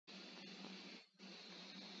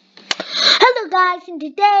guys, and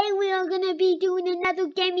today we are gonna be doing another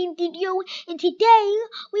gaming video, and today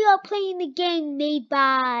we are playing the game made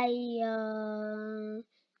by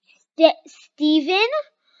Steven.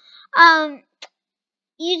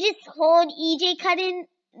 You just hold EJ cut-in.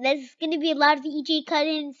 There's gonna be a lot of EJ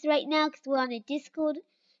cut-ins right now because we're on a Discord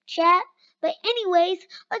chat. But anyways,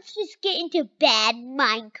 let's just get into bad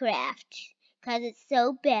Minecraft because it's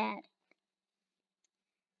so bad.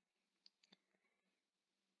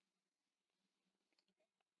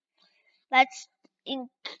 Let's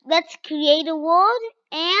create a world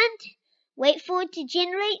and wait for it to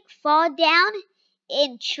generate, fall down,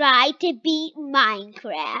 and try to beat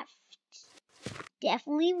Minecraft.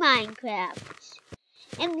 Definitely Minecraft.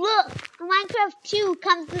 And look, Minecraft 2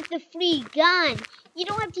 comes with a free gun. You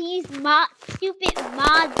don't have to use stupid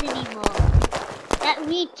mods anymore that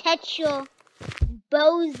retouch your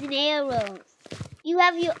bows and arrows. You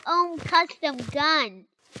have your own custom gun.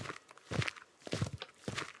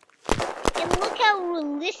 And look how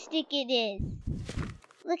realistic it is.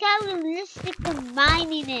 Look how realistic the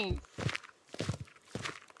mining is.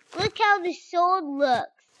 Look how the sword looks.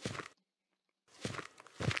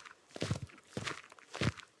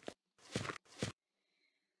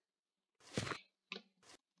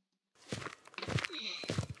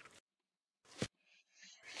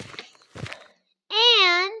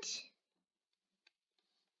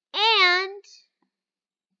 And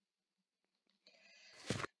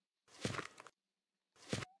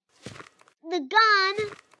the gun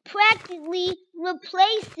practically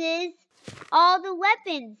replaces all the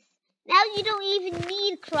weapons. Now you don't even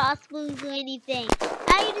need crossbows or anything.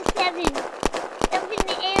 Now you just have the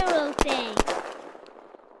arrow thing.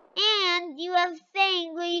 And you have a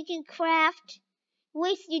thing where you can craft,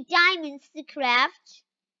 waste your diamonds to craft.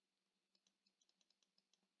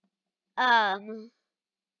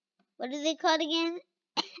 What are they called again?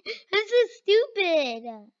 That's so stupid.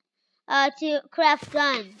 To craft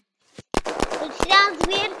guns. Which sounds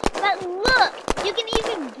weird, but look, you can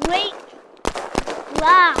even break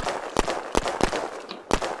blocks.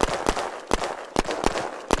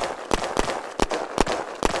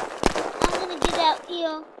 I'm gonna get out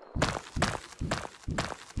here.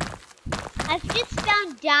 I've just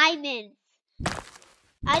found diamonds.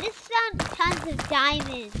 I just found tons of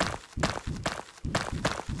diamonds.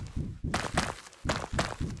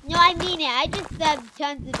 No, I mean it. I just found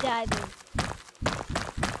tons of diamonds.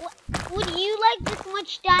 Would you like this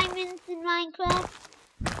much diamonds in Minecraft?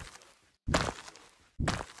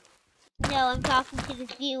 No, I'm talking to the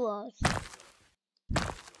viewers.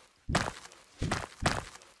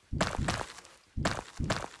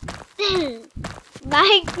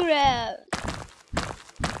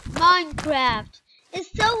 Minecraft is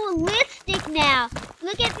so realistic now.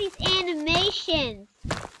 Look at these animations.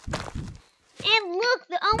 And look,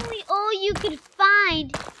 the only ore you could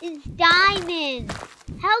find is diamonds.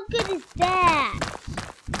 How good is that?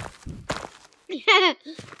 You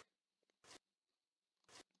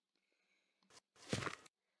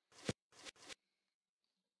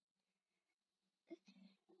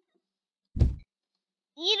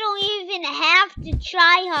don't even have to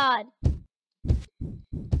try hard.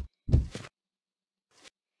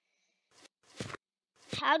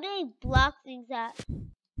 How do I block things up?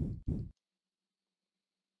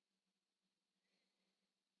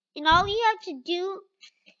 And all you have to do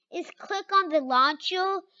is click on the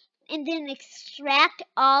launcher and then extract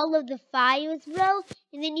all of the files, bro.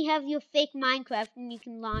 And then you have your fake Minecraft and you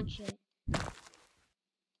can launch it.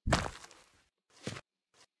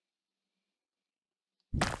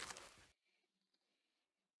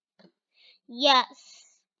 Yes.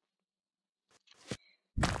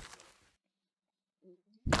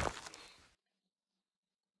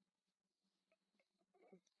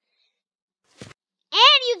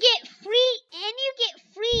 And you get free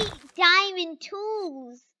diamond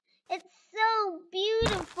tools. It's so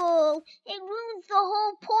beautiful. It ruins the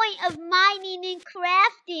whole point of mining and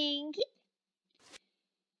crafting.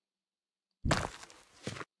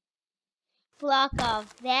 Block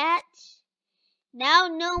off that. Now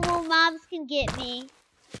no more mobs can get me.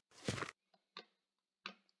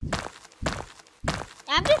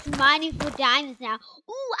 I'm just mining for diamonds now.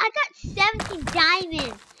 Ooh, I got 17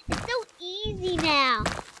 diamonds. It's so easy now.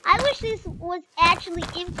 I wish this was actually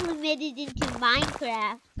implemented into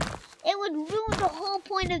Minecraft. It would ruin the whole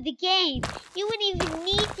point of the game. You wouldn't even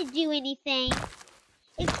need to do anything.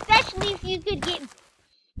 Especially if you could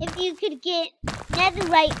get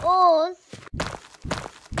netherite ores.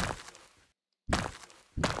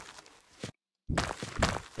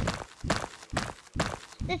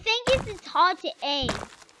 The thing is, it's hard to aim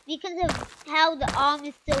because of how the arm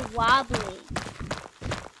is so wobbly.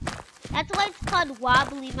 That's why it's called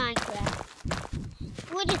wobbly Minecraft.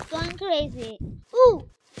 We're just going crazy. Ooh,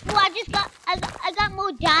 I got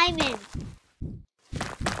more diamonds.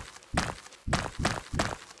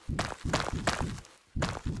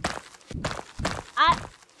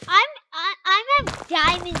 I have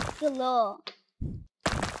diamonds galore.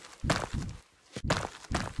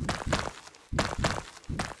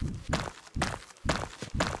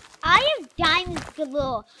 I have diamonds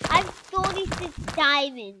galore. I have 46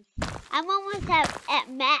 diamonds. I'm almost at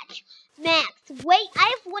max. Wait, I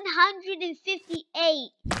have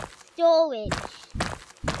 158 storage.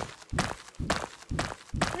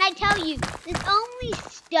 Can I tell you, there's only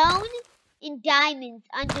stone and diamonds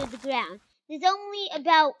under the ground. There's only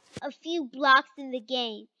about a few blocks in the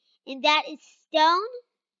game. And that is stone,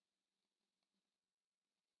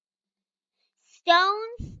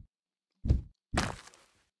 stones.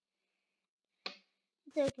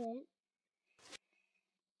 It's okay.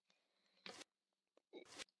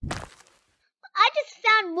 I just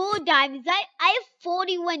found more diamonds. I have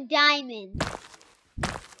 41 diamonds.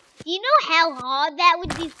 Do you know how hard that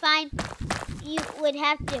would be you would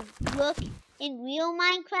have to look in real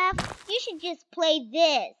Minecraft? You should just play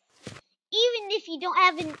this. Even if you don't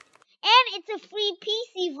have and it's a free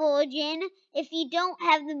PC version if you don't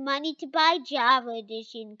have the money to buy Java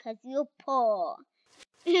Edition because you're poor.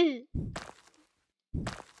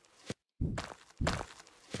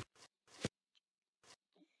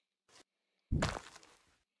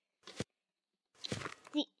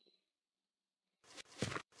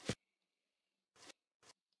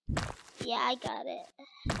 Yeah, I got it.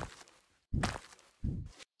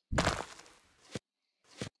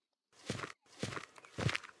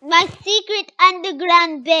 My secret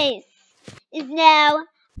underground base is now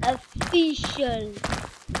official.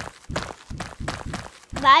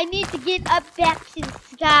 But I need to get up back to the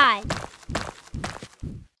sky.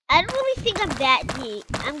 I don't really think I'm that deep.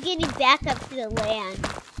 I'm getting back up to the land.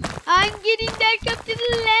 I'm getting back up to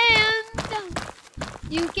the land.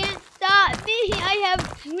 You can't stop me. I have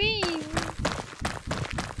dreams.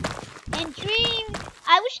 And dreams.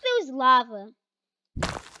 I wish there was lava.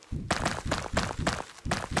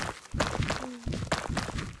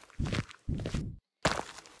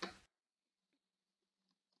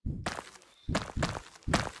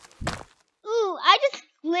 Ooh, I just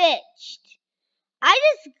glitched. I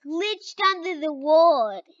just glitched under the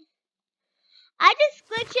wall. I just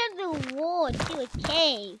glitched under the wall to a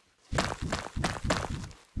cave.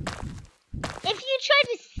 If you try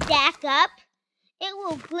to stack up, it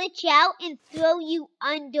will glitch out and throw you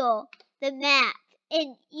under the map.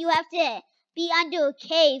 And you have to be under a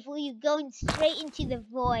cave where you're going straight into the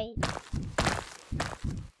void.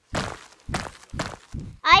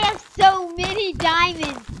 I have so many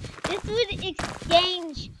diamonds. This would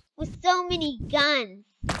exchange with so many guns.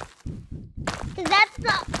 Cause that's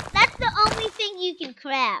the only thing you can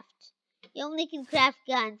craft. You only can craft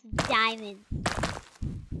guns with diamonds.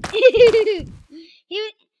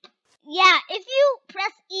 Yeah, if you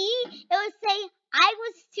press E, it would say I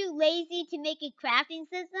was too lazy to make a crafting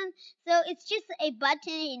system, so it's just a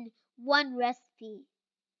button and one recipe.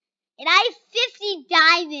 And I have 50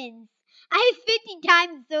 diamonds. I have 50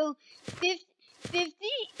 diamonds, so 50.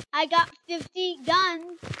 I got 50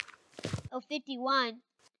 guns. Oh, 51.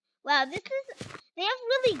 Wow, they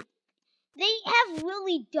have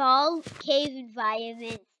really dull cave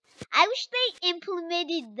environments. I wish they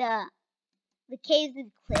implemented the caves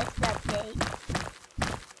and cliffs update.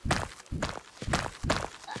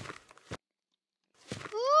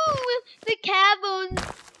 Ooh, the caverns.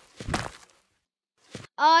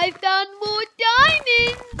 I found more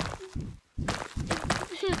diamonds.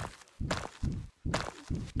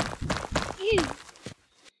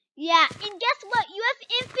 Yeah, and guess what? You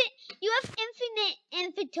have infinite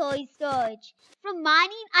inventory storage. From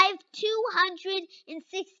mining, I have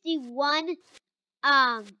 261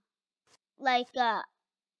 like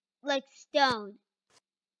stone.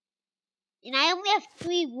 And I only have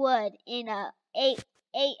 3 wood and 8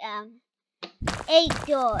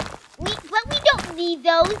 doors. But we don't need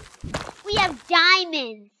those. We have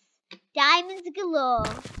diamonds. Diamonds galore.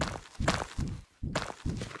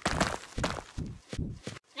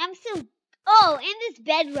 I'm so... Oh, and this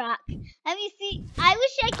bedrock. Let me see. I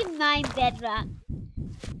wish I could mine bedrock.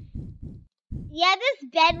 Yeah, this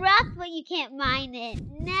bedrock, but you can't mine it.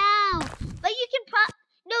 No. But you can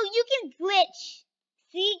No, you can glitch.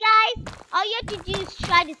 See, guys? All you have to do is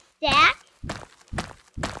try to stack.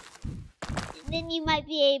 And then you might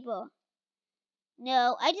be able.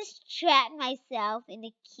 No, I just trapped myself in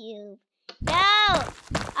a cube. No!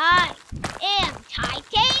 I am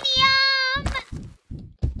titanium!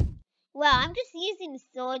 Well, I'm just using the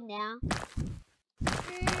sword now.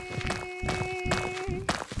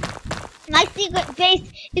 My secret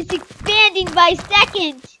base is expanding by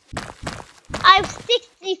second. I have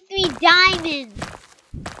 63 diamonds.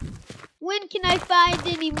 When can I find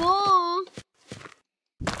any more?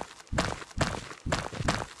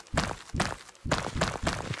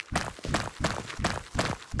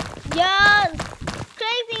 Yes!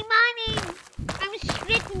 Crazy mining! I'm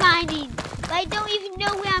strict mining, but I don't even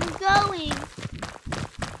know where I'm going.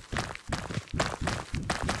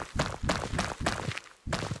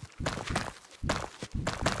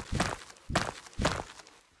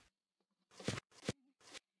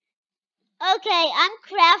 Okay, I'm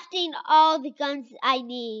crafting all the guns I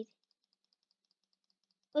need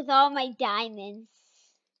with all my diamonds.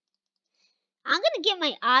 I'm gonna get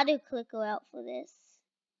my auto clicker out for this.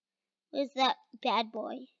 Where's that bad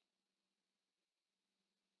boy?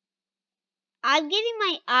 I'm getting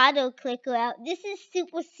my auto clicker out. This is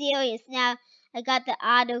super serious now. I got the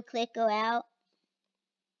auto clicker out.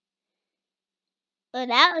 Well,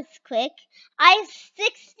 that was quick. I have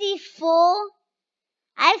 64.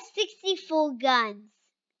 I have 64 guns.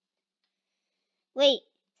 Wait,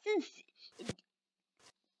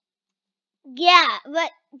 yeah,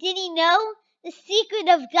 but did he know the secret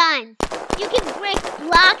of guns? You can break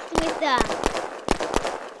blocks with them.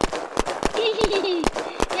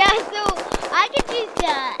 Yeah, so I can just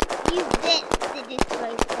use this to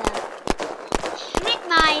destroy stuff. Trick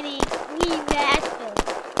mining, remastered.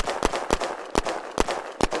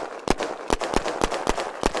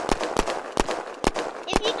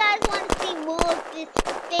 If you guys want to see more of this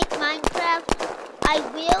fake Minecraft, I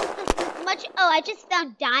will, because there's much. Oh, I just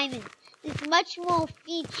found diamonds. There's much more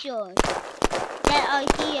features that are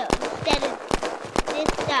here instead of this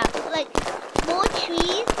stuff. Like more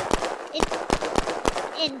trees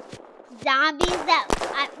and zombies that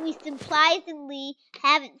we surprisingly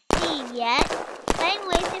haven't seen yet. But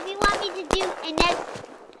anyways, if you want me to do a next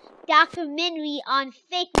documentary on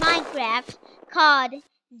fake Minecraft called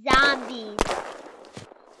Zombies,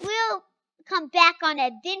 we'll come back on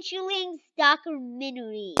Adventurelings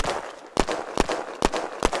documentary.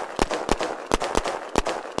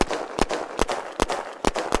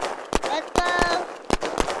 Let's go.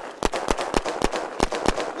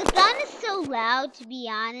 The gun is so loud, to be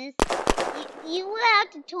honest. You will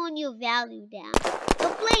have to tone your value down.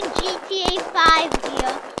 We're playing GTA 5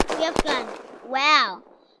 here. We have guns. Wow.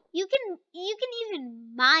 You can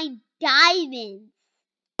even mine diamonds.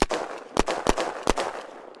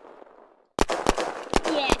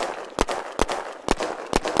 Yeah.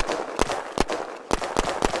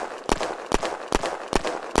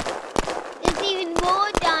 There's even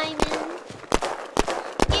more diamonds.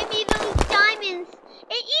 Give me those diamonds.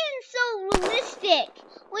 It's even so realistic.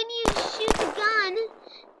 When you shoot the gun,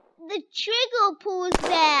 the trigger pulls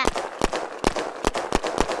back.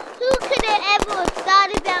 Who could have ever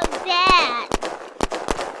thought about that?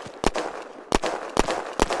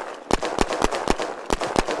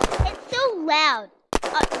 It's so loud.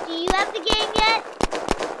 Do you have the game yet?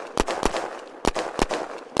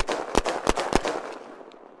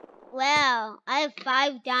 Wow, I have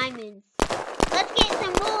 5 diamonds. Let's get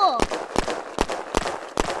some more.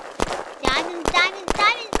 Diamonds, diamonds,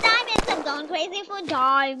 diamonds, diamonds. I'm going crazy for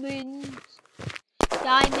diamonds.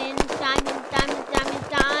 Diamonds, diamonds, diamonds, diamonds,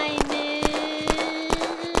 diamonds.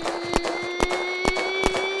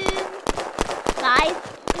 Guys,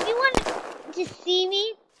 if you want to see me,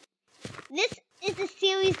 this is a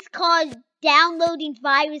series called Downloading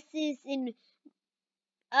Viruses and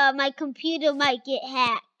my computer might get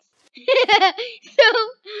hacked. So,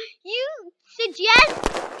 you suggest...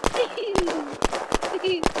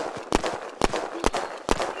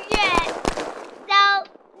 Yeah. So,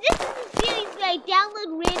 this is a series where I download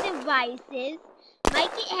random viruses.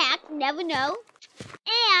 Might get hacked, never know.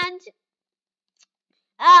 And,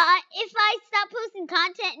 if I stop posting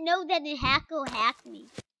content, know that a hacker hacked me.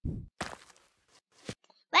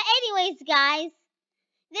 But anyways, guys,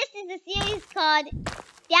 this is a series called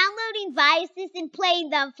Downloading Viruses and Playing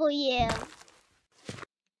Them for You.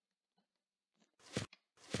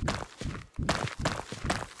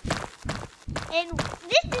 And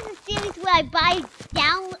this is a series where I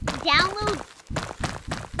download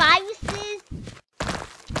viruses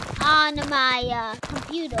on my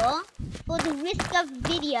computer for the risk of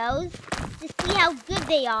videos to see how good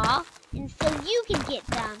they are, and so you can get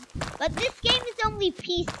them. But this game is only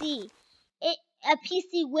PC. A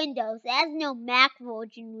PC Windows. It has no Mac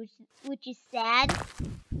version, which is sad.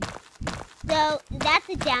 So that's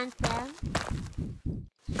a downside.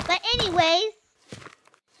 But anyways,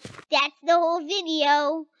 that's the whole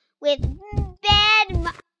video with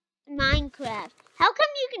bad Minecraft. Minecraft. How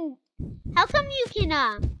come you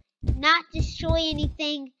can not destroy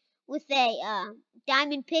anything with a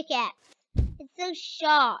diamond pickaxe? It's so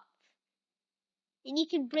sharp. And you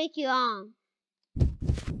can break your arm.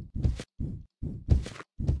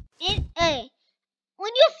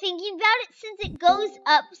 When you're thinking about it, since it goes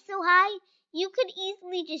up so high, you could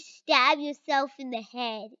easily just stab yourself in the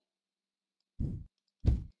head.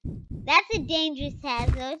 That's a dangerous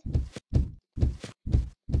hazard.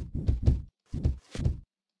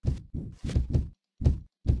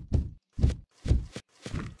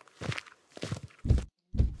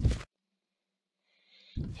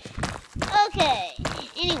 Okay,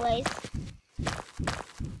 anyways.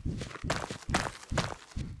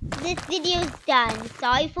 This video's done.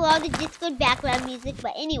 Sorry for all the Discord background music,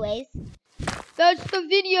 but anyways. That's the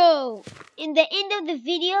video! And the end of the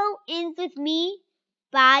video ends with me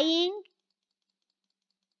buying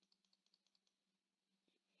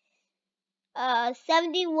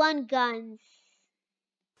 71 guns.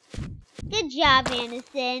 Good job,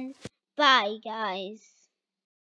 Anderson. Bye, guys.